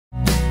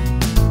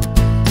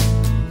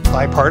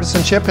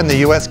Bipartisanship in the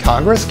U.S.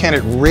 Congress, can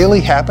it really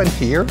happen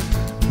here?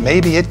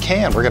 Maybe it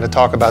can. We're going to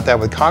talk about that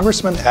with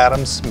Congressman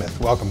Adam Smith.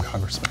 Welcome,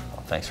 Congressman.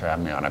 Well, thanks for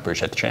having me on. I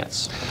appreciate the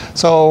chance.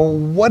 So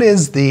what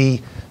is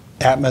the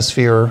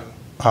atmosphere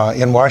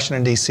in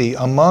Washington, D.C.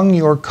 among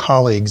your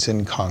colleagues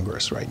in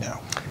Congress right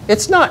now?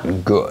 It's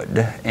not good,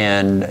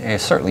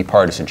 and certainly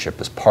partisanship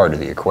is part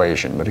of the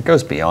equation, but it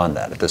goes beyond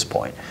that at this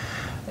point.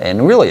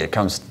 And really it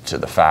comes to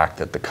the fact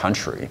that the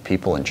country,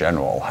 people in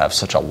general, have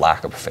such a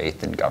lack of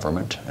faith in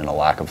government and a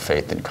lack of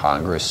faith in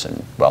Congress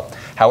and, well,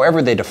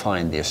 however they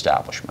define the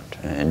establishment,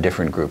 and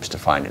different groups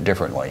define it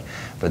differently,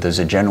 but there's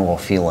a general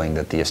feeling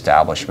that the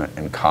establishment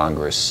in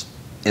Congress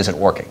isn't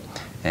working.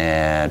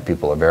 And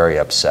people are very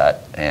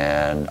upset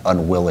and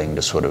unwilling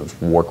to sort of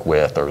work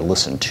with or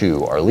listen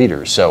to our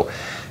leaders. So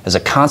as a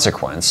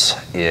consequence,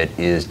 it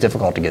is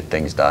difficult to get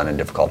things done and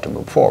difficult to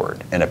move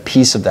forward. And a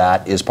piece of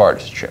that is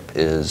partisanship,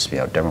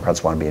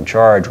 Democrats want to be in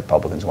charge,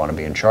 Republicans want to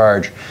be in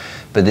charge.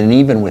 But then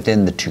even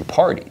within the two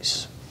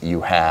parties,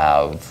 you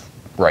have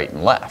right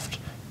and left.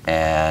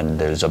 And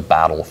there's a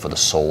battle for the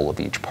soul of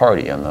each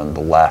party. And on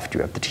the left,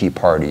 you have the Tea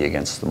Party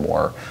against the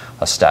more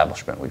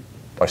establishment.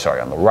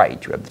 On the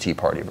right, you have the Tea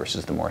Party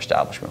versus the more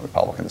establishment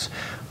Republicans.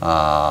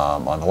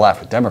 On the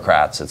left, with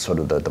Democrats, it's sort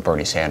of the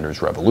Bernie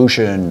Sanders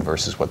revolution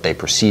versus what they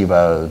perceive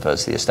of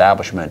as the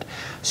establishment.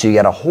 So you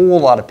get a whole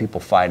lot of people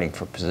fighting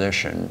for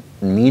position.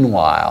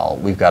 Meanwhile,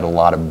 we've got a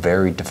lot of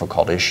very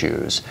difficult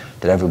issues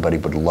that everybody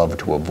would love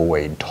to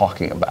avoid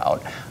talking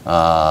about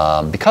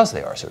because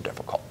they are so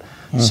difficult.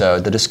 So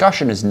the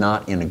discussion is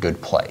not in a good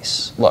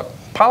place. Look,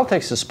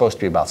 politics is supposed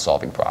to be about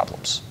solving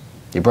problems.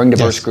 You bring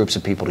diverse groups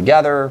of people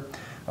together.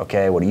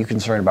 Okay, what are you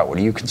concerned about? What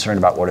are you concerned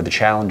about? What are the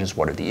challenges?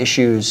 What are the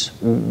issues?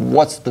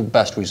 What's the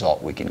best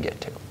result we can get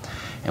to?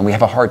 And we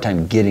have a hard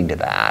time getting to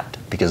that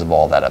because of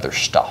all that other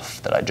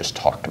stuff that I just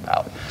talked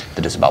about,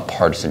 that is about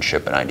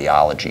partisanship and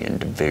ideology and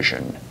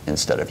division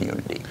instead of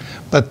unity.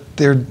 But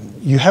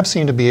you have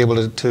seemed to be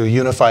able to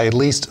unify at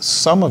least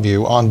some of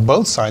you on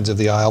both sides of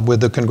the aisle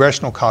with the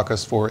Congressional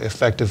Caucus for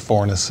Effective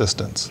Foreign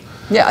Assistance.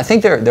 Yeah, I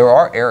think there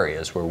are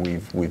areas where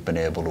we've been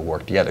able to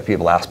work together.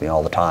 People ask me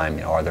all the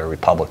time, are there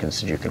Republicans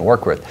that you can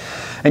work with?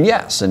 And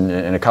yes, in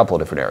a couple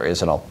of different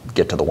areas, and I'll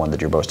get to the one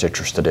that you're most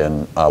interested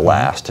in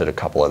last, and a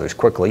couple others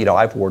quickly.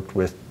 I've worked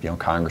with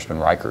Congressman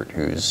Reichert,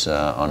 who's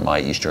on my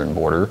eastern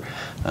border,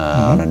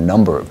 on a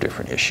number of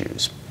different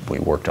issues. We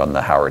worked on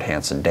the Howard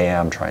Hansen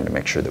Dam, trying to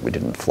make sure that we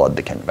didn't flood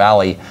the Kent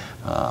Valley.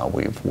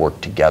 We've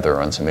worked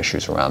together on some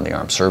issues around the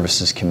Armed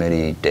Services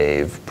Committee.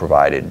 Dave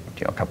provided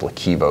a couple of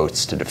key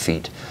votes to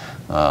defeat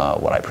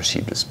what I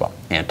perceived as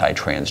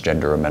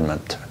anti-transgender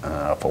amendment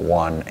for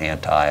one,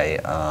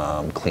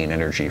 anti-clean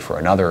energy for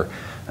another.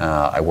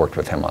 I worked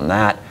with him on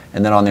that.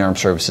 And then on the Armed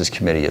Services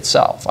Committee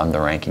itself, I'm the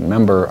ranking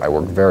member. I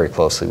worked very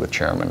closely with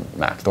Chairman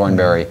Mac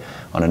Thornberry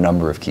on a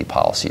number of key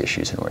policy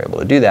issues, and we're able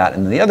to do that.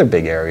 And then the other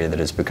big area that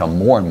has become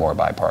more and more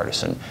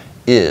bipartisan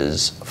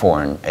is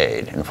foreign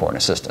aid and foreign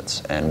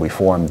assistance. And we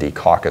formed the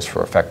Caucus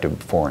for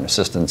Effective Foreign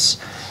Assistance,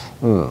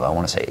 I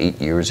want to say 8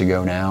 years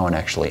ago now, and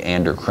actually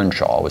Andrew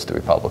Crenshaw was the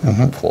Republican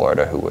from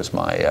Florida who was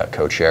my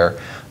co-chair.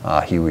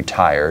 He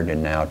retired,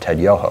 and now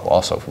Ted Yoho,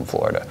 also from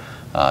Florida,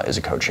 is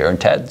a co-chair. And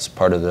Ted's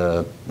part of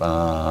the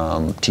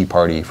Tea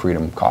Party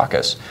Freedom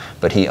Caucus,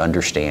 but he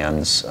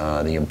understands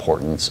the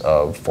importance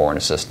of foreign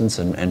assistance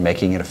and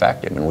making it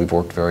effective, and we've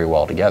worked very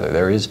well together.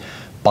 There is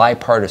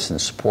bipartisan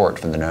support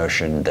for the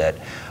notion that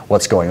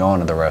what's going on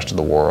in the rest of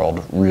the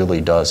world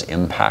really does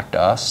impact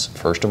us,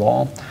 first of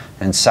all.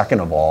 And second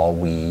of all,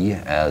 we,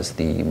 as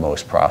the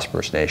most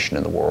prosperous nation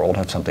in the world,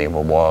 have something of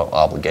a moral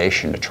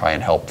obligation to try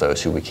and help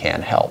those who we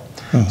can help.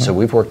 So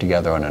we've worked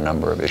together on a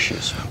number of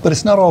issues. But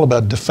it's not all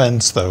about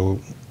defense,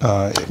 though.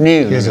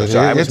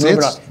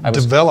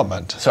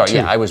 Development. Sorry, too.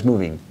 yeah, I was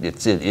moving.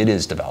 It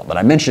is development.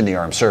 I mentioned the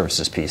armed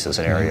services piece as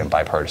an area of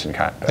bipartisan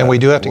and we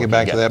do have to get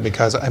back to that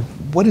because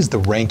what is the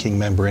ranking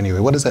member anyway?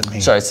 What does that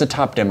mean? Sorry, it's the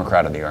top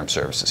Democrat of the Armed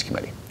Services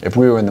Committee. If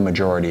we were in the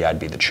majority, I'd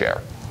be the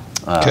chair.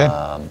 Okay.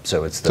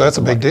 So that's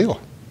a big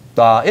deal.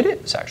 It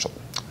is, actually.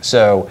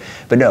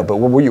 But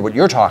what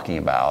you're talking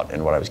about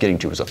and what I was getting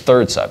to was a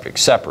third subject,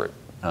 separate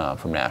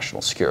from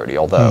national security,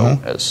 although,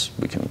 as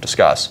we can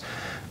discuss,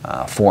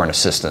 foreign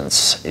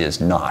assistance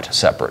is not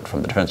separate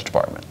from the Defense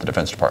Department. The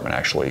Defense Department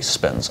actually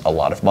spends a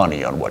lot of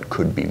money on what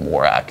could be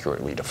more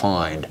accurately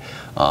defined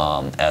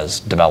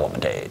as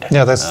development aid.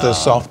 Yeah, that's the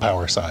soft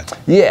power side.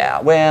 Yeah,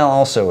 well,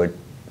 also it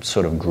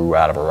sort of grew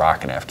out of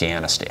Iraq and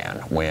Afghanistan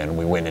when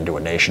we went into a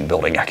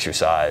nation-building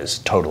exercise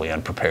totally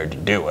unprepared to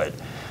do it.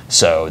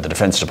 So the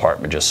Defense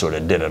Department just sort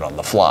of did it on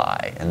the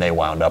fly, and they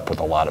wound up with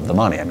a lot of the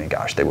money. I mean,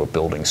 gosh, they were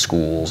building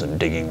schools and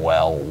digging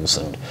wells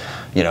and,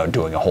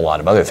 doing a whole lot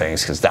of other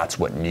things because that's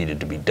what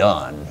needed to be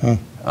done,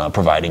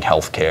 providing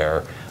health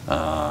care.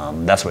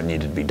 That's what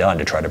needed to be done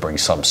to try to bring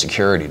some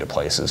security to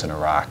places in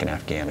Iraq and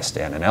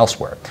Afghanistan and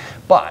elsewhere.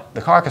 But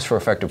the Caucus for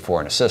Effective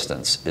Foreign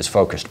Assistance is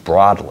focused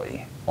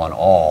broadly on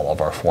all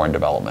of our foreign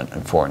development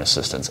and foreign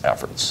assistance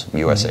efforts.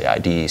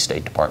 USAID,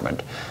 State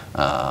Department,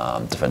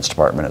 Defense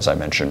Department, as I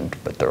mentioned,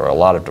 but there are a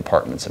lot of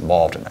departments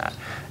involved in that.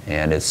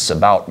 And it's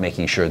about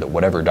making sure that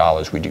whatever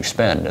dollars we do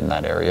spend in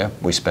that area,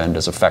 we spend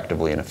as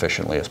effectively and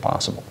efficiently as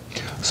possible.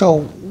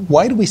 So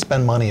why do we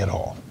spend money at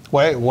all?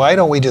 Why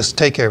don't we just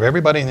take care of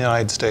everybody in the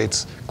United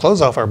States,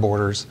 close off our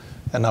borders,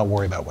 and not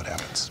worry about what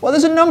happens? Well,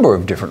 there's a number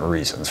of different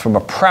reasons. From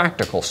a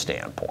practical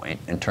standpoint,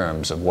 in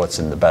terms of what's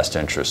in the best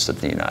interest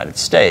of the United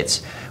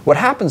States, what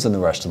happens in the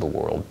rest of the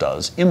world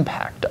does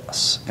impact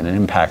us. And it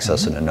impacts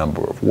us in a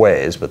number of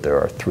ways, but there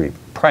are three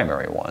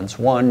primary ones.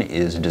 One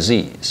is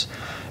disease.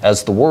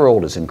 As the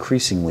world is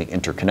increasingly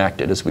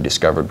interconnected, as we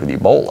discovered with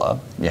Ebola,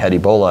 you had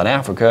Ebola in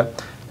Africa,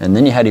 and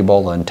then you had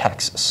Ebola in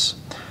Texas.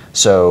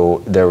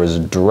 So there was a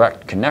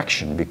direct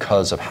connection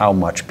because of how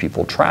much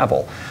people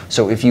travel.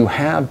 So if you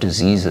have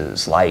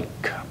diseases like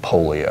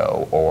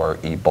polio or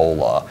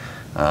Ebola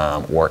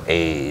or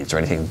AIDS or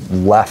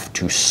anything left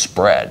to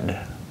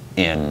spread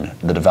in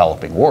the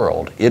developing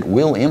world, it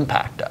will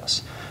impact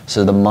us.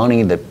 So the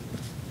money that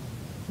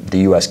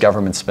the US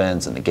government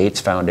spends and the Gates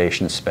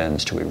Foundation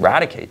spends to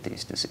eradicate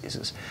these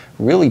diseases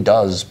really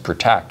does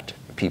protect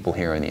people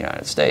here in the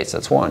United States.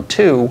 That's one.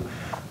 Two,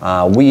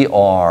 we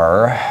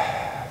are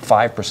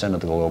 5%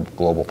 of the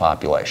global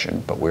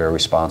population, but we are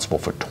responsible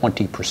for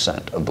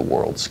 20% of the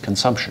world's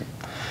consumption.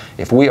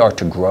 If we are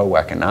to grow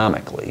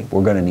economically,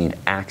 we're going to need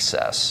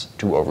access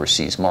to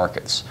overseas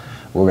markets.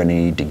 We're going to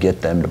need to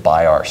get them to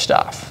buy our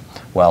stuff.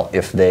 Well,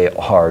 if they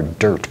are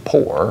dirt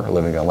poor,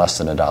 living on less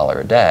than $1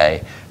 a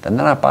day, then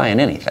they're not buying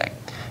anything.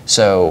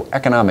 So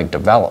economic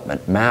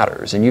development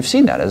matters. And you've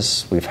seen that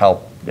as we've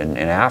helped in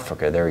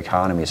Africa. Their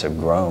economies have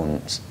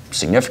grown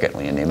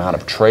significantly, and the amount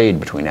of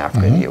trade between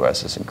Africa and the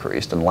U.S. has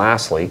increased. And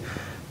lastly,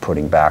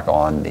 putting back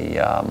on the,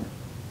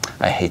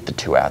 I hate the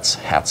two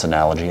hats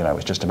analogy, and I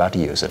was just about to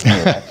use it.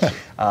 Anyway,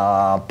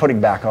 putting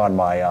back on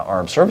my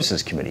Armed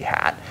Services Committee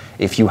hat,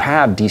 if you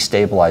have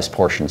destabilized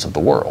portions of the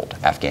world,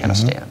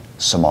 Afghanistan,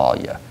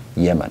 Somalia,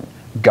 Yemen,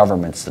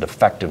 governments that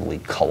effectively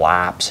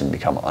collapse and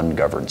become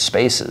ungoverned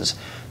spaces,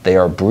 they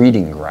are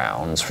breeding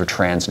grounds for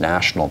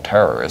transnational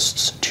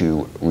terrorists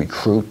to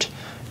recruit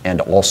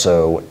and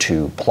also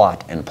to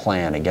plot and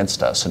plan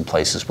against us in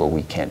places where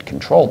we can't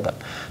control them.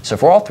 So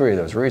for all three of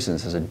those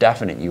reasons, there's a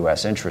definite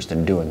U.S. interest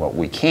in doing what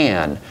we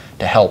can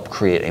to help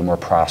create a more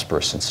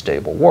prosperous and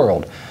stable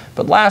world.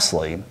 But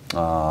lastly,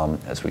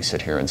 as we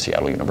sit here in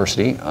Seattle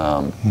University,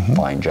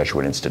 fine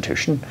Jesuit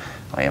institution,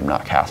 I am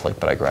not Catholic,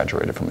 but I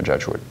graduated from a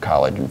Jesuit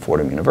college in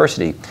Fordham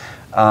University.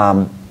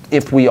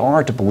 If we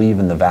are to believe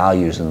in the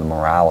values and the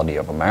morality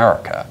of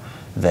America,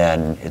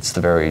 then it's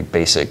the very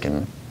basic,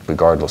 and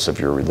regardless of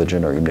your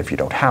religion or even if you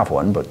don't have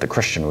one, but the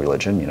Christian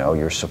religion, you know,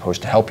 you're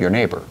supposed to help your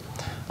neighbor.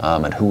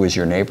 And who is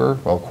your neighbor?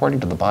 Well,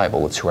 according to the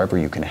Bible, it's whoever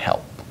you can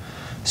help.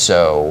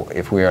 So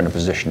if we are in a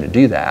position to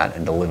do that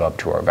and to live up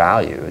to our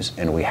values,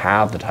 and we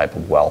have the type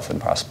of wealth and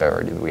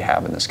prosperity that we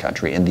have in this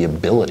country and the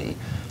ability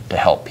to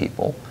help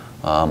people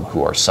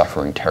who are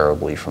suffering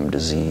terribly from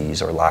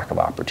disease or lack of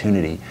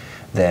opportunity,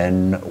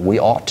 then we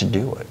ought to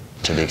do it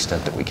to the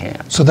extent that we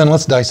can. So then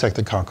let's dissect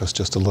the caucus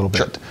just a little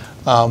bit.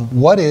 Sure.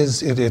 What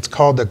is it? It's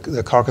called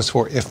the Caucus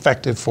for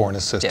Effective Foreign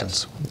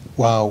Assistance. Yes.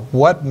 Well,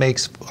 what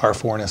makes our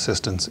foreign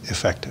assistance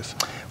effective?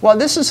 Well,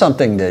 this is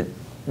something that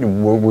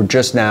we're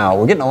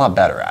getting a lot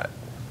better at it.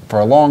 For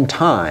a long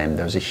time,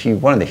 there's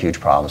one of the huge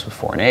problems with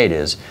foreign aid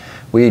is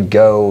we'd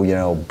go,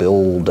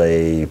 build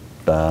a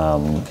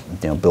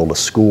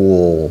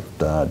school,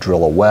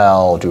 drill a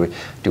well, do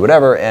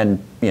whatever, and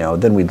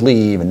then we'd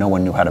leave, and no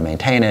one knew how to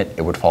maintain it.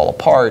 It would fall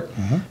apart.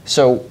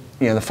 So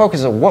the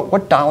focus of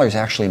what dollars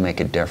actually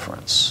make a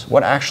difference,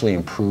 what actually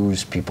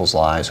improves people's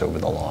lives over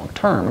the long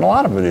term, and a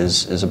lot of it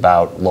is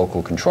about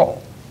local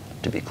control,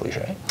 to be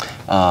cliche.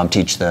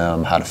 Teach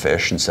them how to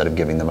fish instead of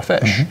giving them a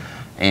fish.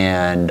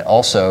 And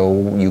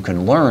also, you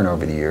can learn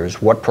over the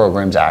years what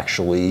programs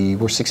actually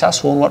were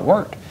successful and what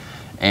weren't.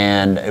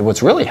 And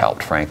what's really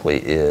helped, frankly,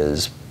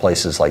 is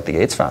places like the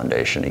Gates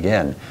Foundation,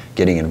 again,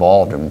 getting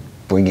involved and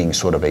bringing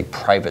sort of a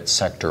private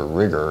sector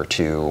rigor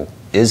to,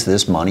 is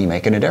this money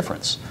making a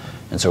difference?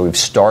 And so we've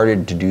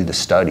started to do the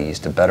studies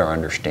to better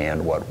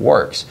understand what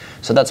works.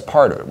 So that's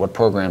part of it. What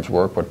programs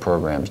work, what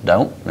programs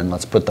don't, and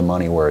let's put the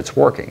money where it's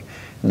working.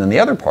 And then the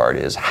other part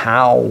is,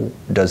 how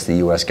does the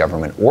U.S.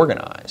 government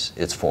organize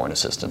its foreign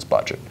assistance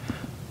budget?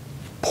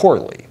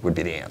 Poorly would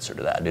be the answer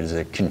to that. It is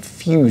a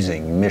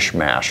confusing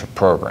mishmash of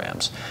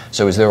programs.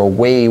 So is there a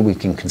way we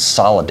can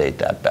consolidate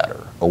that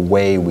better? A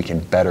way we can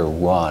better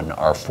run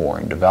our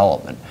foreign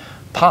development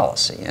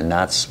policy? And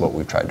that's what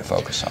we've tried to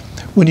focus on.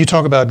 When you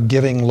talk about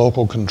giving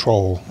local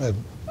control,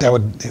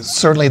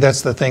 certainly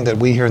that's the thing that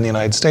we here in the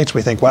United States,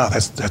 we think, wow,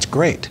 that's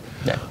great.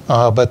 Yeah.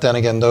 But then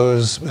again,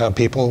 those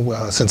people,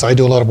 since I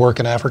do a lot of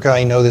work in Africa,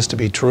 I know this to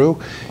be true.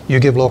 You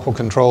give local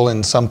control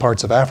in some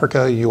parts of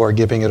Africa, you are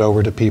giving it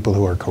over to people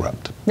who are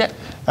corrupt. Yeah.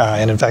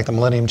 And in fact, the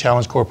Millennium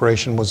Challenge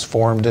Corporation was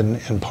formed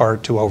in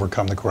part to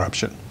overcome the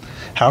corruption.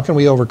 How can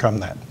we overcome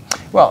that?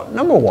 Well,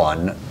 number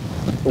one,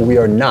 we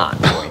are not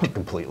going to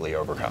completely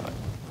overcome it.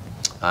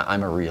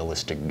 I'm a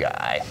realistic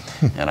guy,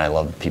 and I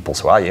love people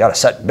say, well, you got to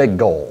set big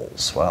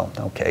goals. Well,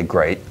 okay,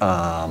 great,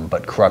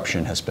 but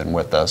corruption has been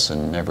with us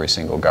in every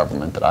single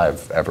government that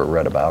I've ever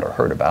read about or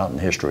heard about in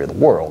the history of the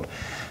world.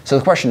 So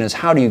the question is,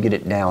 how do you get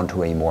it down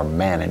to a more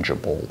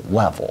manageable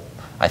level?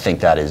 I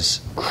think that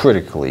is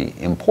critically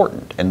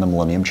important, and the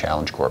Millennium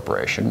Challenge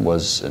Corporation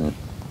was, and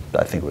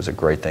I think it was a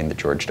great thing that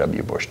George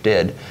W. Bush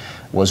did,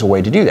 was a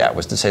way to do that,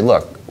 was to say,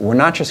 look, we're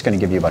not just going to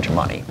give you a bunch of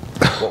money.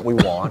 What we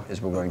want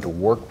is we're going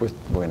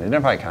to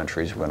identify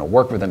countries, we're going to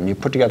work with them, and you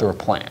put together a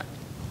plan.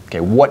 Okay,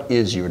 what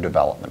is your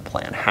development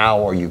plan?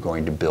 How are you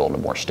going to build a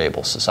more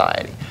stable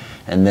society?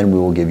 And then we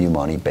will give you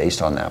money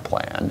based on that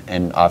plan.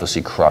 And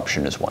obviously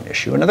corruption is one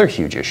issue. Another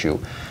huge issue,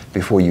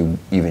 before you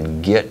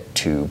even get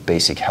to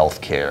basic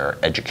health care,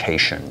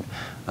 education,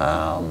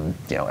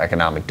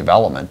 economic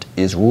development,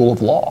 is rule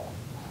of law.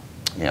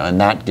 And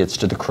that gets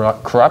to the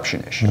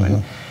corruption issue.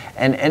 Mm-hmm.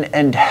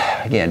 And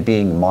again,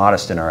 being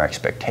modest in our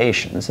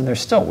expectations, and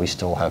we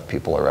still have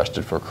people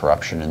arrested for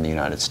corruption in the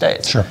United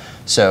States. Sure.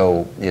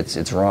 So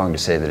it's wrong to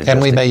say that. And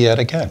we may yet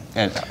again.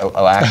 And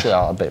actually,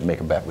 I'll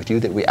make a bet with you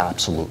that we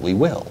absolutely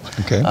will.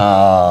 Okay.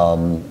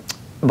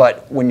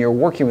 But when you're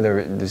working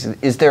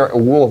with is there a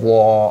rule of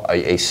law,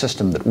 a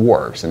system that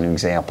works? And an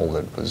example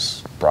that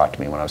was brought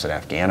to me when I was in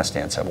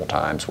Afghanistan several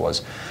times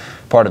was,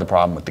 part of the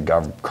problem with the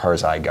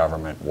Karzai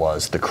government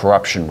was the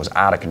corruption was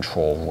out of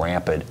control,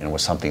 rampant, and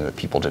was something that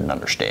people didn't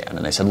understand.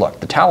 And they said, look,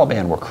 the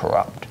Taliban were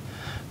corrupt,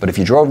 but if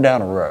you drove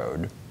down a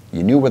road,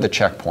 you knew where the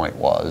checkpoint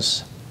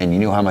was, and you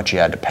knew how much you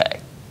had to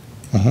pay.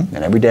 Mm-hmm.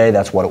 And every day,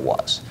 that's what it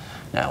was.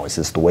 Now, is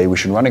this the way we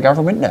should run a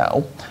government?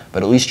 No,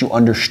 but at least you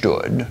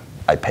understood,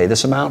 I pay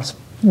this amount,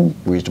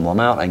 reasonable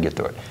amount, I can get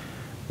through it.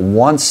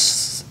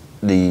 Once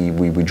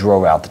we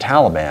drove out the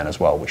Taliban as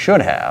well, we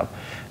should have,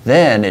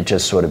 then it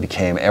just sort of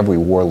became every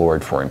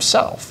warlord for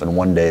himself. And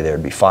one day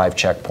there'd be 5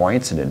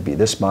 checkpoints and it'd be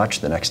this much.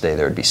 The next day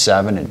there'd be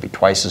 7 and it'd be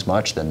twice as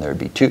much. Then there'd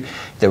be 2.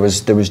 There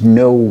was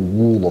no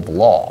rule of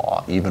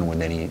law, even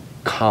with any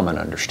common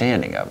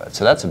understanding of it.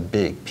 So that's a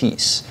big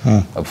piece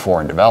of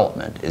foreign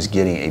development, is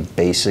getting a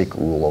basic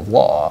rule of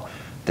law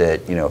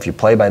that, if you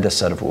play by this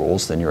set of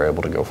rules, then you're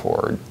able to go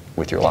forward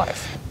with your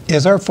life.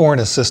 Is our foreign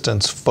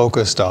assistance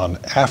focused on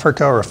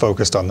Africa or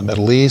focused on the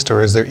Middle East,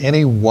 or is there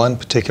any one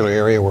particular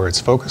area where it's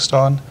focused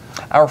on?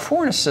 Our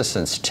foreign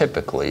assistance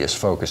typically is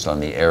focused on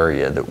the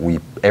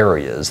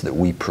areas that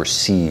we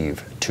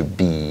perceive to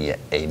be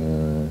a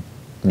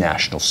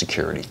national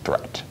security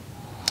threat.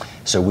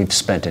 So we've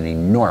spent an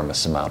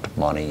enormous amount of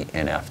money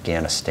in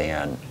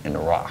Afghanistan and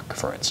Iraq,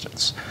 for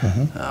instance.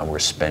 Mm-hmm. We're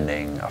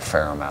spending a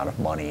fair amount of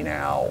money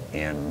now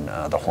in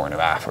the Horn of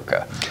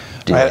Africa.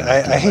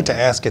 I hate to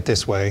ask it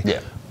this way,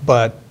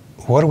 but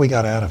what do we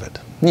got out of it?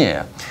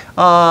 Yeah.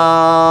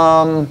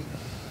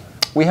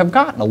 We have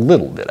gotten a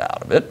little bit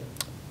out of it.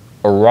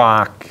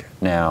 Iraq,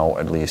 now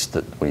at least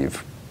that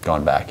we've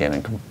gone back in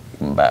and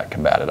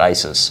combated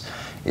ISIS,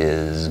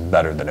 is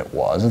better than it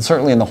was. And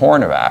certainly in the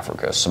Horn of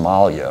Africa,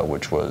 Somalia,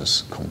 which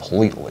was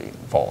completely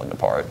falling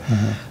apart,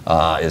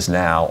 is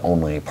now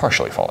only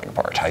partially falling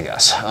apart, I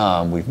guess.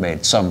 We've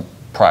made some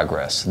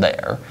progress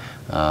there.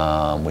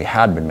 We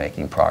had been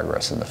making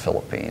progress in the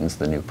Philippines.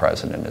 The new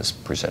president is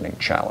presenting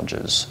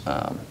challenges.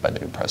 By the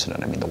new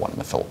president, I mean the one in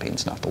the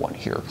Philippines, not the one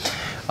here,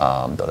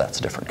 though that's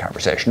a different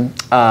conversation.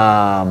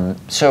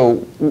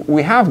 So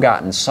we have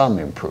gotten some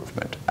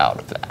improvement out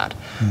of that.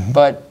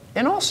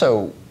 And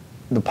also,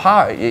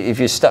 if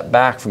you step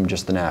back from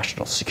just the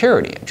national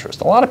security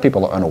interest, a lot of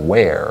people are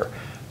unaware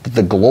that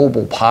the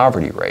global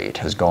poverty rate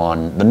has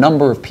gone, the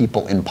number of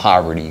people in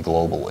poverty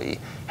globally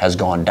has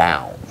gone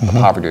down. The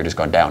poverty rate has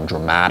gone down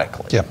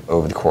dramatically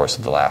over the course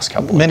of the last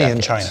couple of decades. Many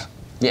in China.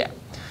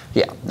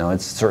 Yeah. No,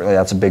 it's certainly,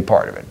 that's a big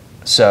part of it.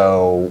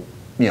 So,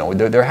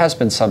 there has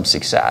been some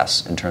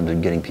success in terms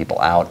of getting people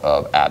out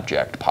of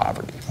abject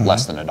poverty,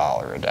 less than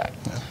 $1 a day.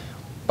 Yeah.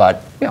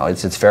 But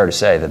it's fair to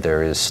say that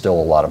there is still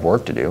a lot of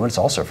work to do, and it's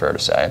also fair to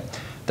say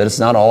that it's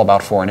not all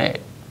about foreign aid.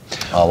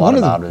 A lot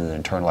about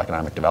internal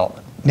economic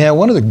development. Now,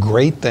 one of the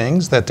great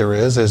things that there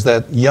is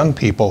that young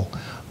people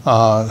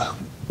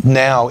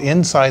now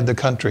inside the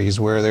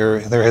countries where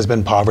there has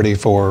been poverty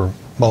for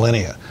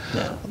millennia,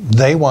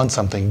 they want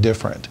something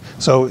different.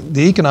 So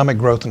the Economic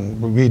Growth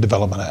and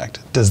Redevelopment Act,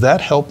 does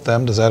that help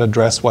them? Does that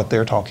address what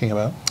they're talking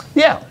about?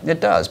 Yeah, it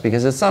does,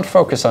 because it's not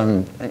focused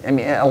on,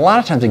 a lot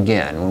of times,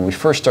 again, when we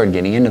first started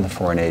getting into the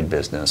foreign aid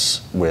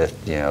business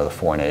with, the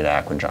Foreign Aid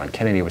Act when John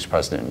Kennedy was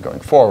president and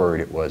going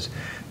forward, it was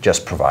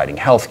just providing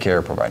health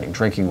care, providing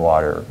drinking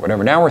water,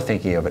 whatever. Now we're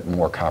thinking of it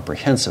more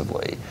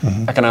comprehensively,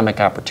 economic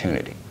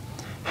opportunity.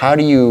 How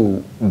do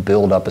you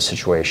build up a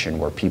situation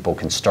where people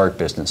can start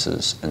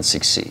businesses and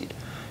succeed?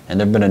 And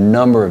there have been a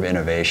number of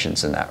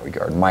innovations in that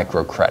regard.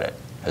 Microcredit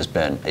has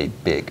been a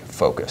big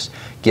focus,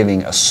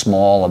 giving a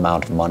small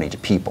amount of money to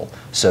people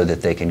so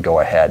that they can go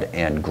ahead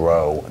and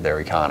grow their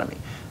economy.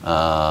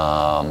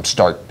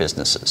 start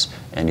businesses.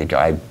 And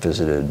I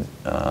visited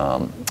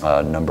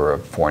a number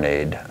of foreign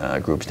aid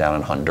groups down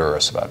in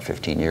Honduras about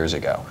 15 years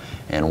ago.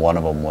 And one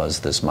of them was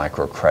this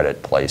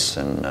microcredit place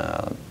in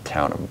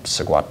town of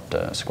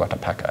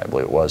Siguatepec, I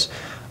believe it was.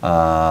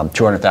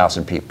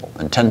 200,000 people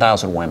and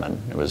 10,000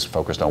 women. It was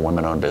focused on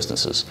women-owned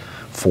businesses.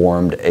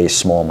 Formed a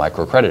small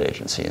microcredit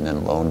agency and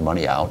then loaned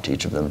money out to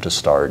each of them to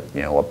start,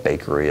 a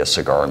bakery, a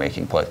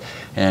cigar-making place,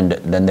 and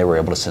then they were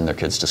able to send their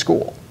kids to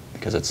school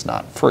because it's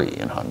not free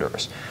in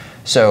Honduras.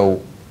 So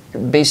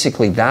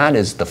basically, that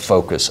is the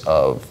focus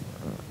of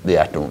the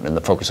act and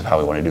the focus of how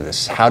we want to do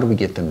this. How do we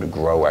get them to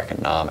grow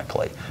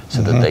economically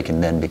so that they can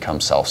then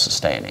become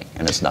self-sustaining?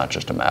 And it's not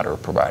just a matter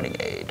of providing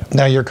aid.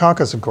 Now, your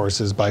caucus, of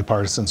course, is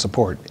bipartisan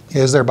support.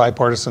 Is there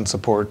bipartisan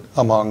support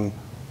among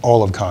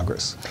all of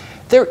Congress?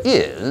 There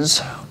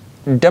is.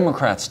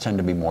 Democrats tend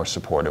to be more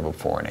supportive of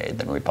foreign aid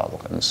than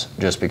Republicans,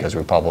 just because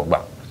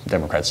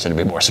Democrats tend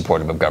to be more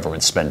supportive of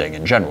government spending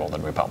in general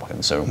than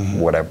Republicans. So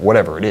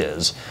whatever it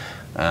is,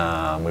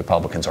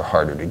 Republicans are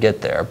harder to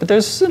get there. But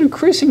there's an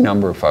increasing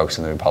number of folks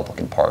in the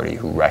Republican Party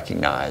who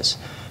recognize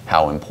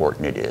how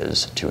important it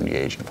is to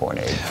engage in foreign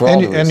aid.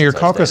 And your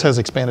caucus has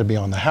expanded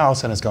beyond the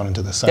House and has gone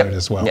into the Senate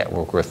as well. Yeah,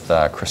 work with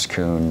Chris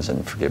Coons,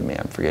 and forgive me,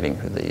 I'm forgetting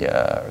who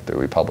the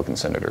Republican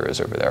senator is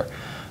over there,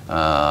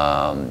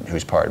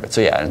 who's part of it.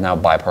 So yeah, it's now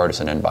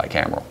bipartisan and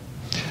bicameral.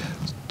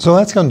 So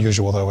that's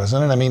unusual, though,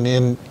 isn't it? I mean,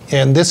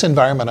 in this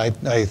environment,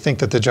 I think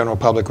that the general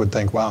public would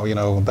think, wow,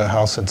 the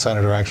House and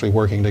Senate are actually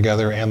working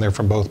together, and they're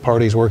from both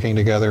parties working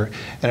together.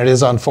 And it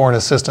is on foreign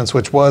assistance,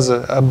 which was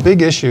a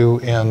big issue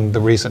in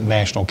the recent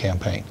national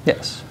campaign.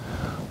 Yes.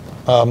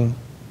 Are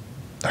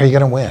you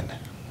going to win?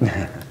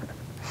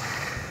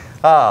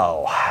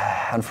 Oh,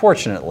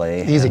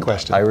 unfortunately. Easy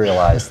question. I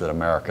realize that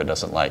America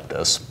doesn't like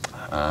this.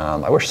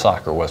 I wish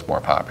soccer was more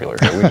popular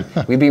here.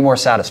 We'd be more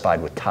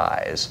satisfied with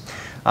ties.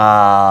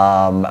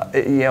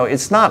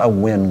 It's not a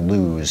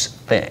win-lose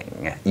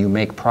thing. You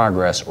make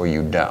progress or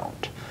you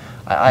don't.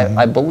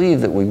 I believe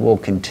that we will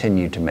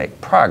continue to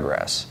make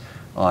progress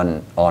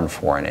on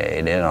foreign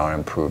aid and on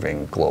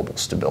improving global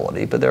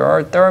stability, but there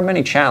are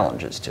many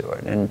challenges to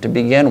it. And to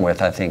begin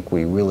with, I think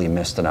we really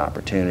missed an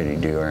opportunity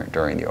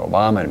during the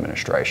Obama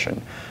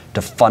administration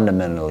to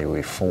fundamentally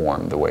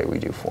reform the way we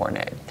do foreign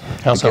aid.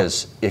 How so?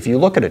 Because if you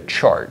look at a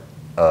chart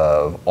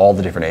of all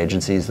the different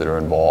agencies that are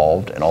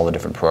involved and all the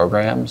different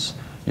programs,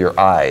 your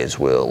eyes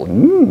will,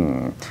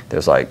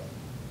 there's like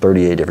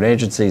 38 different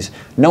agencies.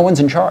 No one's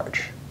in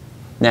charge.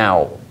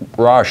 Now,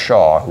 Raj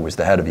Shah, who was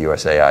the head of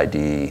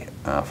USAID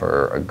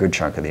for a good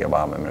chunk of the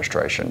Obama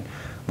administration,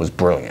 was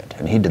brilliant,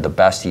 and he did the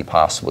best he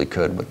possibly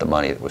could with the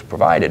money that was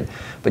provided.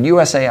 But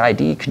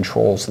USAID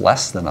controls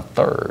less than a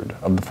third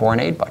of the foreign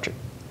aid budget,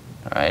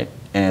 all right?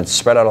 And it's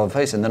spread out all over the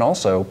place. And then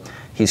also,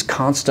 he's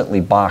constantly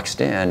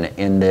boxed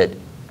in that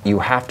you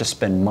have to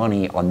spend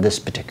money on this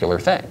particular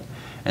thing.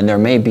 And there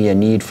may be a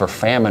need for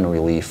famine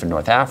relief in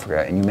North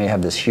Africa, and you may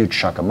have this huge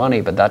chunk of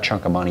money, but that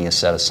chunk of money is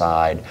set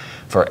aside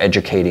for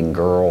educating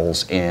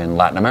girls in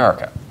Latin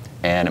America.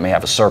 And it may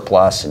have a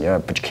surplus,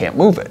 but you can't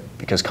move it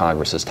because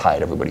Congress has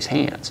tied everybody's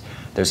hands.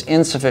 There's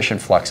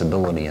insufficient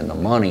flexibility in the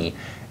money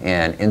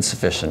and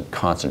insufficient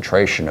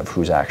concentration of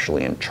who's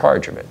actually in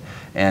charge of it.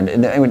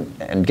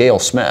 And Gail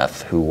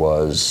Smith, who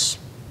was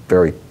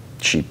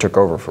she took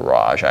over for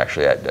Raj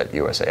actually at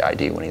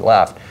USAID when he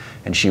left,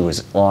 and she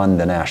was on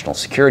the National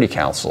Security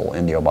Council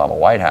in the Obama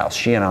White House.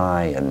 She and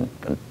I and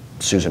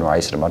Susan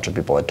Rice and a bunch of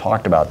people had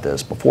talked about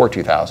this before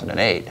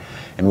 2008,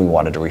 and we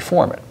wanted to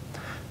reform it.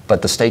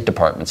 But the State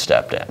Department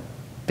stepped in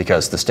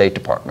because the State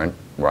Department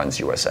runs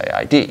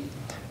USAID.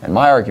 And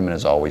my argument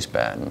has always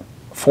been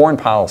foreign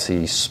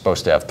policy is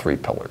supposed to have three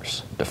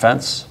pillars: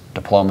 defense,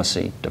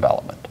 diplomacy,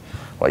 development.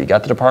 Well, you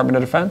got the Department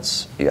of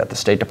Defense, you got the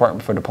State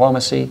Department for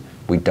diplomacy,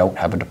 we don't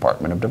have a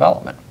Department of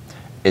Development.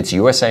 It's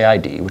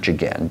USAID, which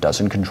again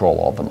doesn't control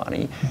all the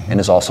money and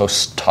is also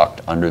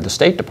tucked under the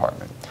State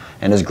Department.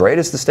 And as great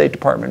as the State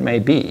Department may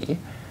be,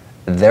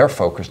 they're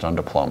focused on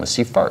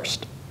diplomacy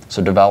first.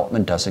 So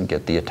development doesn't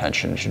get the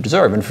attention it should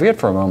deserve. And forget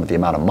for a moment the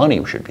amount of money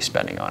we should be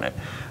spending on it.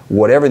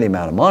 Whatever the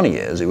amount of money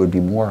is, it would be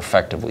more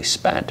effectively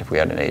spent if we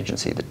had an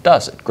agency that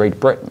does it.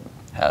 Great Britain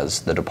has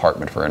the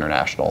Department for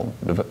International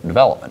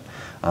Development,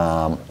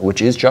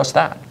 which is just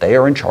that. They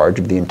are in charge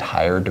of the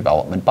entire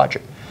development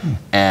budget.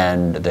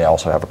 And they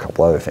also have a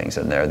couple other things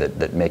in there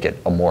that make it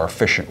a more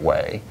efficient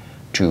way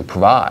to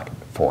provide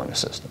foreign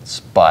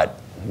assistance. But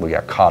we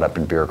got caught up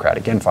in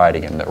bureaucratic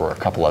infighting, and there were a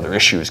couple other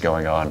issues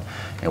going on,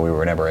 and we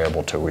were never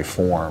able to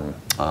reform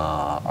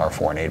our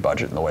foreign aid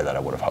budget in the way that I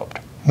would have hoped.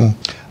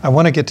 I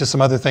want to get to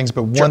some other things,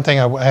 but one thing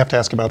I have to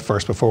ask about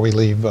first before we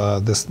leave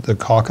the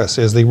caucus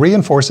is the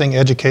Reinforcing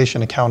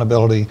Education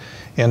Accountability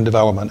in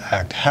Development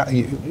Act.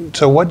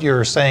 So what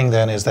you're saying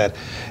then is that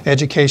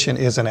education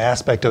is an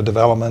aspect of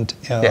development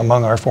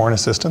among our foreign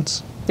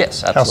assistance?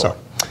 Yes,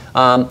 absolutely.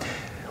 How so?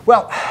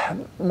 Well,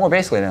 more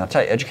basically, and I'll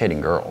tell you,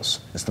 educating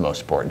girls is the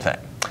most important thing.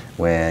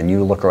 When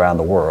you look around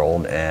the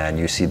world and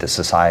you see the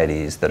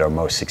societies that are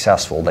most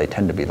successful, they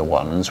tend to be the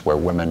ones where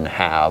women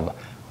have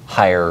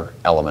higher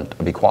element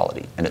of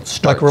equality. And it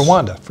starts, like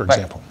Rwanda, for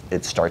example.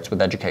 It starts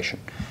with education.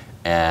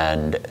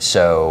 And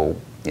so,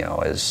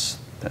 as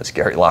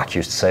Gary Locke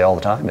used to say all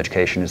the time,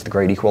 education is the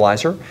great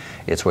equalizer.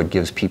 It's what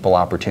gives people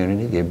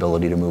opportunity, the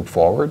ability to move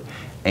forward.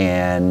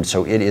 And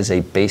so it is a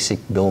basic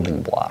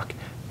building block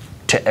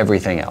to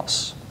everything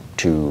else,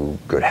 to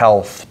good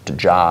health, to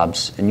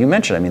jobs. And you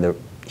mentioned, the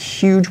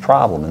huge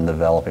problem in the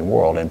developing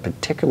world, and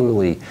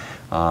particularly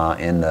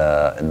in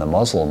the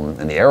Muslim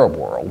and the Arab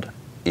world,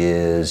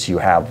 is you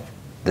have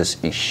this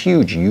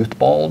huge youth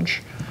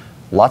bulge,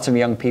 lots of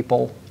young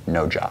people,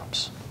 no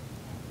jobs.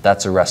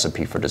 That's a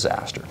recipe for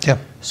disaster. Yeah.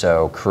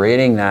 So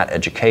creating that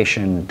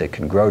education that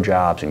can grow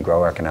jobs and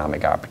grow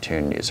economic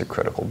opportunity is a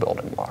critical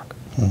building block.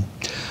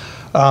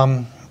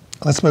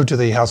 Let's move to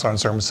the House Armed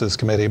Services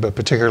Committee, but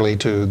particularly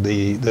to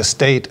the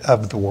state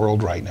of the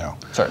world right now.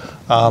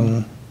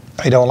 Certainly.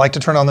 I don't like to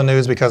turn on the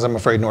news because I'm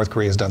afraid North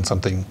Korea has done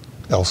something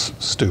else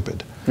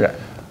stupid. Yeah.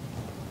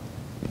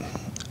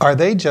 Are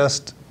they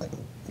just,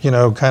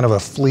 kind of a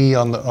flea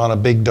on a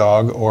big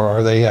dog, or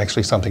are they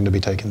actually something to be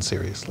taken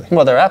seriously?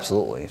 Well, they're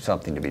absolutely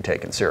something to be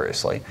taken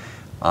seriously.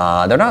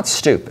 They're not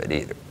stupid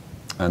either,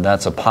 and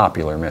that's a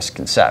popular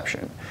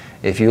misconception.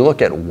 If you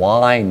look at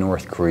why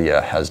North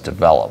Korea has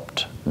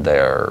developed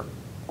their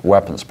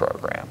weapons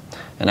program,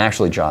 and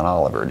actually John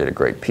Oliver did a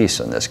great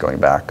piece on this going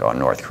back on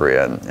North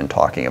Korea and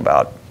talking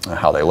about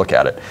how they look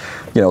at it.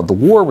 The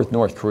war with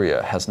North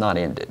Korea has not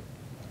ended.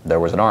 There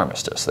was an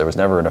armistice. There was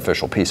never an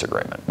official peace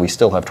agreement. We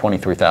still have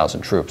 23,000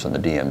 troops in the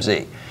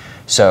DMZ.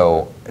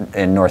 So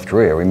in North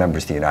Korea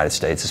remembers the United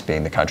States as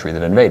being the country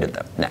that invaded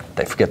them. Now,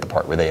 they forget the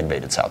part where they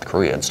invaded South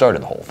Korea and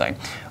started the whole thing.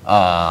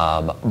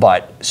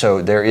 But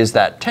so there is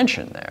that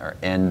tension there.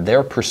 And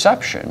their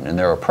perception and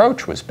their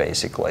approach was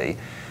basically,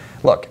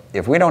 look,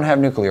 if we don't have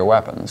nuclear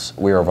weapons,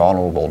 we are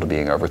vulnerable to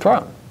being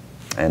overthrown.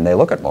 And they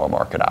look at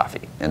Muammar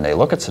Gaddafi, and they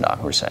look at Saddam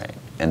Hussein,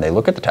 and they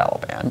look at the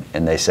Taliban,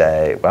 and they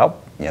say, well,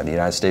 the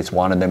United States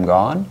wanted them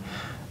gone,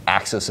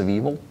 axis of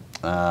evil,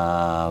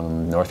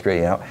 North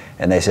Korea,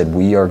 and they said,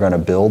 we are going to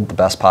build the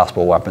best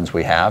possible weapons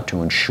we have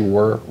to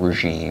ensure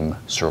regime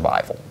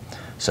survival.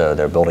 So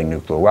they're building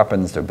nuclear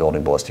weapons, they're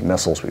building ballistic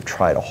missiles. We've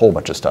tried a whole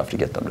bunch of stuff to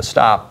get them to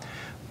stop.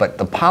 But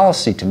the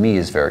policy to me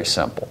is very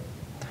simple.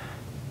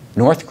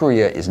 North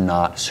Korea is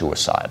not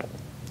suicidal.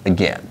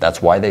 Again,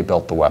 that's why they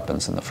built the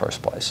weapons in the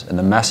first place. And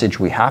the message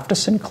we have to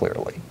send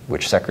clearly,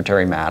 which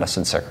Secretary Mattis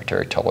and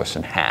Secretary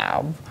Tillerson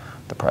have,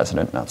 the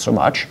president not so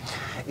much,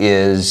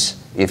 is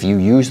if you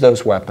use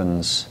those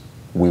weapons,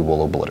 we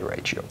will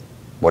obliterate you.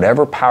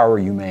 Whatever power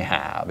you may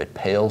have, it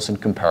pales in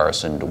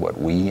comparison to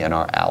what we and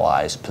our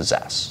allies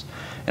possess.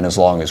 And as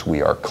long as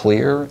we are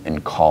clear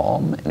and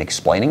calm in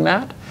explaining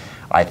that,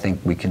 I think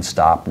we can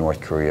stop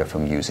North Korea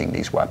from using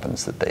these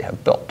weapons that they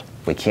have built.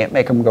 We can't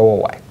make them go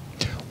away.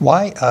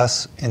 Why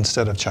us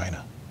instead of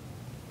China?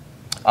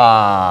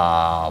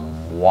 Why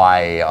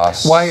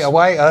us?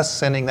 Why us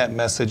sending that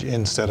message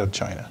instead of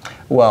China?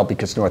 Well,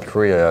 because North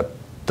Korea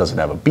doesn't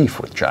have a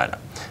beef with China.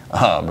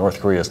 North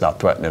Korea is not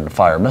threatening to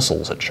fire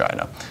missiles at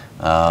China.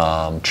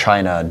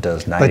 China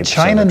does 90%. But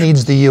China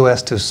needs the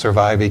U.S. to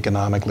survive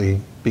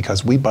economically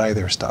because we buy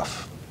their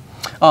stuff.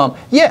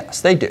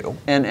 Yes, they do.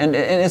 And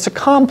it's a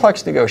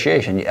complex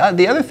negotiation.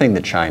 The other thing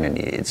that China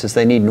needs is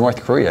they need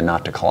North Korea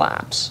not to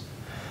collapse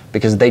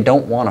because they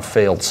don't want a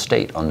failed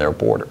state on their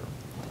border.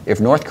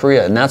 If North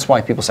Korea, and that's why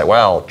people say,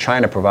 well,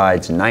 China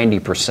provides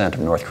 90% of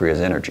North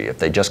Korea's energy. If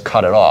they just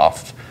cut it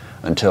off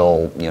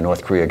until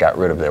North Korea got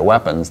rid of their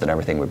weapons, then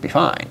everything would be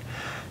fine.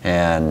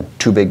 And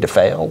too big to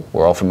fail,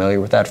 we're all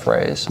familiar with that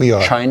phrase. We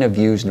are. China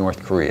views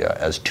North Korea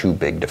as too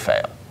big to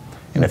fail.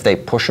 And if they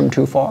push them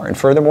too far, and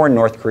furthermore,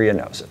 North Korea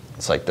knows it.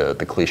 It's like the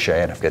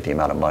cliche, and I forget the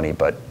amount of money,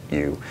 but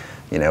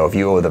if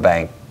you owe the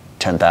bank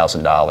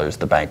 $10,000,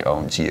 the bank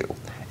owns you.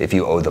 If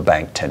you owe the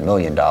bank $10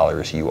 million,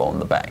 you own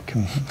the bank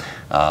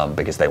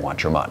because they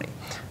want your money.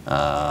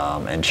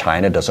 And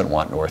China doesn't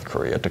want North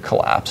Korea to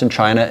collapse. And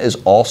China is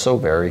also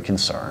very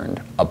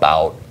concerned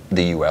about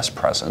the U.S.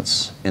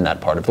 presence in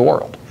that part of the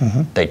world.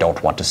 They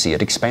don't want to see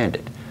it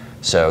expanded.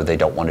 So they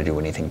don't want to do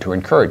anything to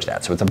encourage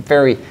that. So it's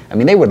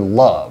they would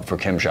love for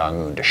Kim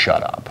Jong-un to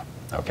shut up.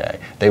 Okay,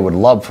 they would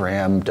love for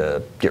him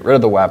to get rid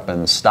of the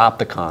weapons, stop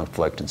the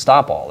conflict, and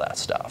stop all that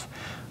stuff.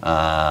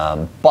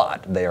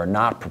 But they are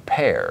not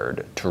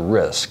prepared to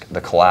risk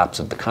the collapse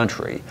of the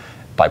country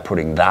by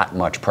putting that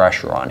much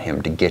pressure on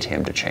him to get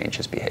him to change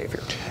his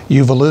behavior.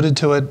 You've alluded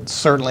to it.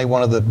 Certainly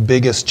one of the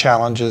biggest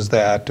challenges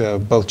that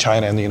both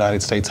China and the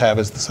United States have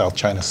is the South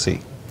China Sea.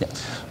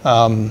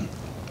 Yes.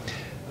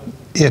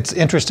 It's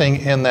interesting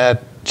in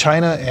that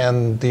China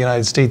and the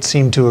United States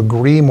seem to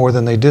agree more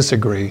than they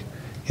disagree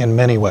in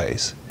many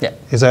ways. Yeah.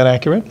 Is that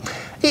accurate?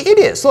 It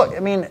is. Look,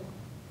 when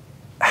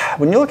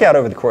you look out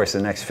over the course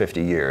of the next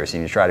 50 years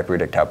and you try to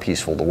predict how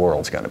peaceful the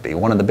world's going to be,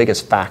 one of the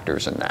biggest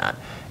factors in that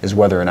is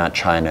whether or not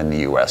China and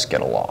the U.S.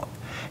 get along.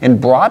 And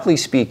broadly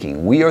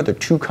speaking, we are the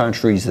two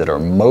countries that are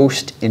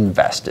most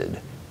invested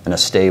in a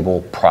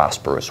stable,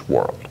 prosperous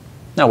world.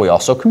 Now, we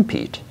also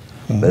compete,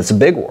 but it's a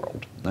big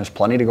world. There's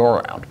plenty to go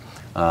around.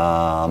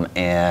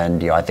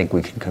 And I think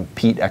we can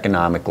compete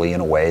economically in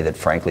a way that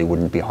frankly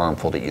wouldn't be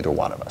harmful to either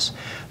one of us.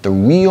 The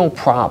real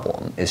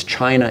problem is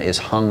China is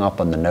hung up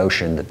on the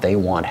notion that they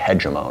want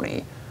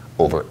hegemony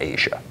over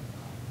Asia.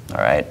 All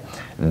right,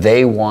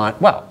 they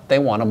want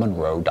a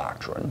Monroe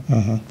Doctrine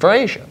for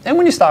Asia. And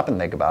when you stop and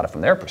think about it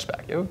from their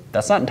perspective,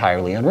 that's not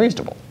entirely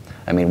unreasonable.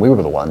 I mean, we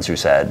were the ones who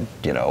said,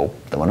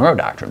 the Monroe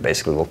Doctrine,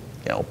 basically,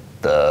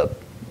 the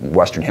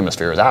Western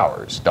Hemisphere is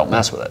ours, don't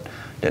mess with it.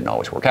 Didn't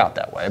always work out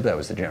that way, but that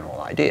was the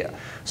general idea.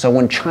 So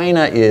when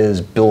China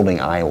is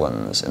building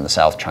islands in the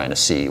South China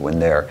Sea, when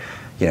they're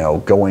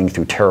going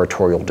through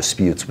territorial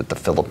disputes with the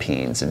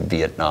Philippines and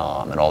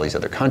Vietnam and all these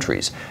other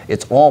countries,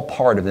 it's all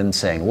part of them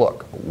saying,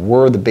 look,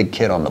 we're the big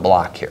kid on the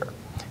block here.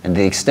 And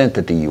to the extent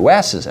that the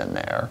US is in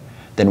there,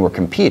 then we're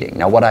competing.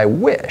 Now what I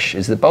wish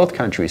is that both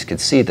countries could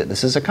see that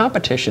this is a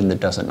competition that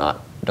doesn't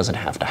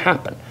have to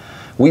happen.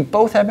 We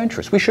both have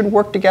interests. We should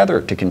work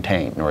together to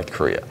contain North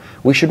Korea.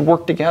 We should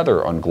work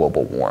together on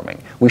global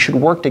warming. We should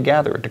work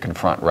together to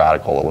confront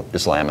radical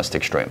Islamist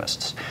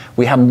extremists.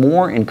 We have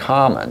more in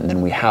common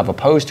than we have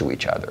opposed to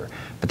each other.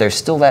 But there's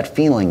still that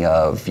feeling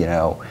of,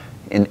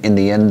 in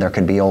the end there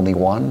can be only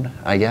one,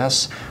 I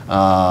guess,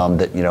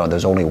 that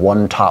there's only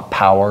one top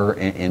power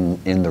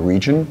in the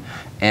region.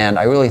 And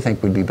I really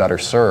think we'd be better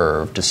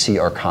served to see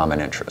our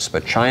common interests.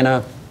 But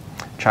China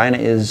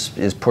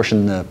is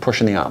pushing the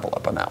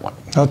envelope on that one.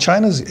 Now,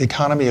 China's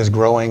economy is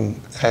growing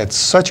at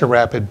such a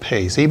rapid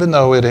pace, even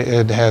though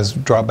it has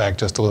dropped back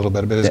just a little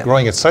bit, but it's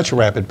growing at such a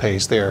rapid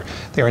pace. Their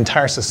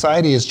entire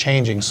society is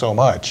changing so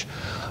much.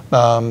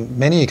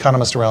 Many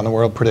economists around the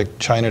world predict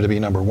China to be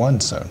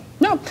 #1 soon.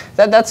 No,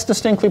 that's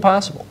distinctly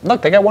possible.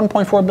 Look, they got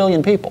 1.4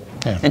 billion people.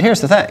 Yeah. And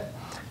here's the thing.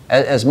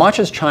 As much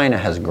as China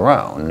has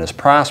grown, and as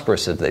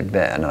prosperous as they've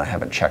been, and I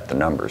haven't checked the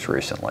numbers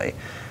recently,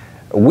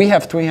 we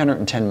have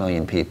 310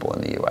 million people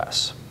in the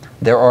US.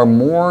 There are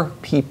more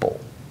people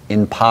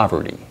in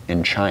poverty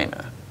in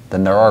China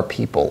than there are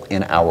people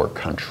in our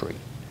country.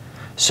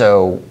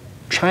 So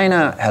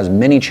China has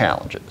many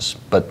challenges,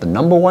 but the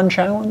 #1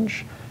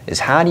 challenge is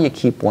how do you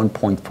keep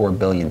 1.4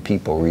 billion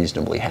people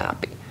reasonably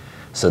happy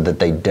so that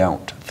they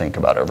don't think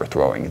about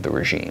overthrowing the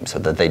regime, so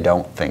that they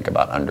don't think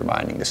about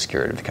undermining the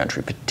security of the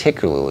country,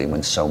 particularly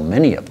when so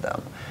many of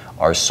them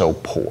are so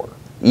poor.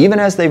 Even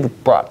as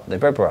they've brought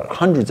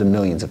hundreds of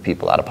millions of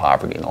people out of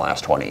poverty in the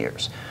last 20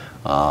 years.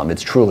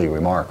 It's truly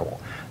remarkable.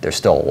 There's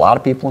still a lot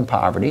of people in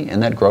poverty,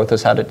 and that growth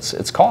has had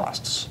its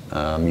costs.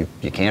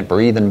 You can't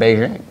breathe in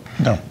Beijing.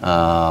 No.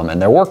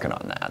 And they're working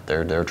on that.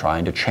 They're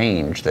trying to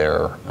change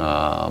their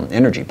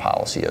energy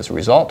policy as a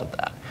result of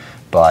that.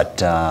 But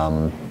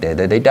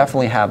they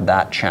definitely have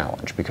that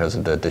challenge because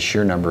of the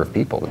sheer number of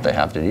people that they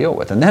have to deal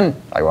with. And then,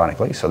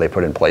 ironically, so they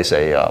put in place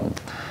a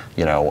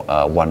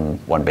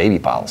one baby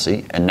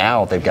policy, and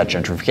now they've got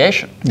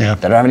gentrification. Yeah.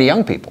 They don't have any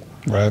young people.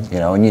 Right.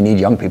 And you need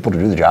young people to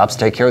do the jobs to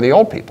take care of the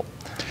old people.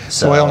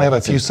 So we only have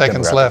a few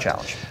seconds left.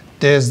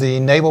 Does the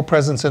naval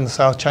presence in the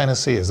South China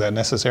Sea, is that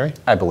necessary?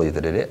 I believe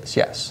that it is,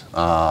 yes.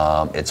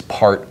 It's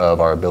part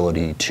of our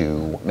ability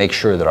to make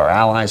sure that our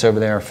allies over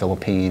there,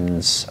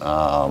 Philippines,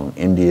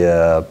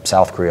 India,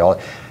 South Korea,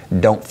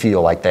 don't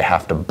feel like they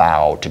have to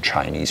bow to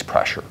Chinese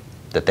pressure,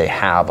 that they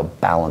have a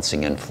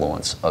balancing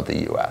influence of the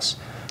U.S.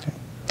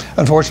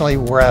 Unfortunately,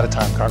 we're out of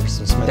time,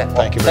 Congressman Smith.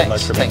 Thank you very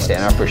much for being with us. Thanks,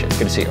 Dan. I appreciate it.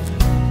 Good to see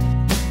you.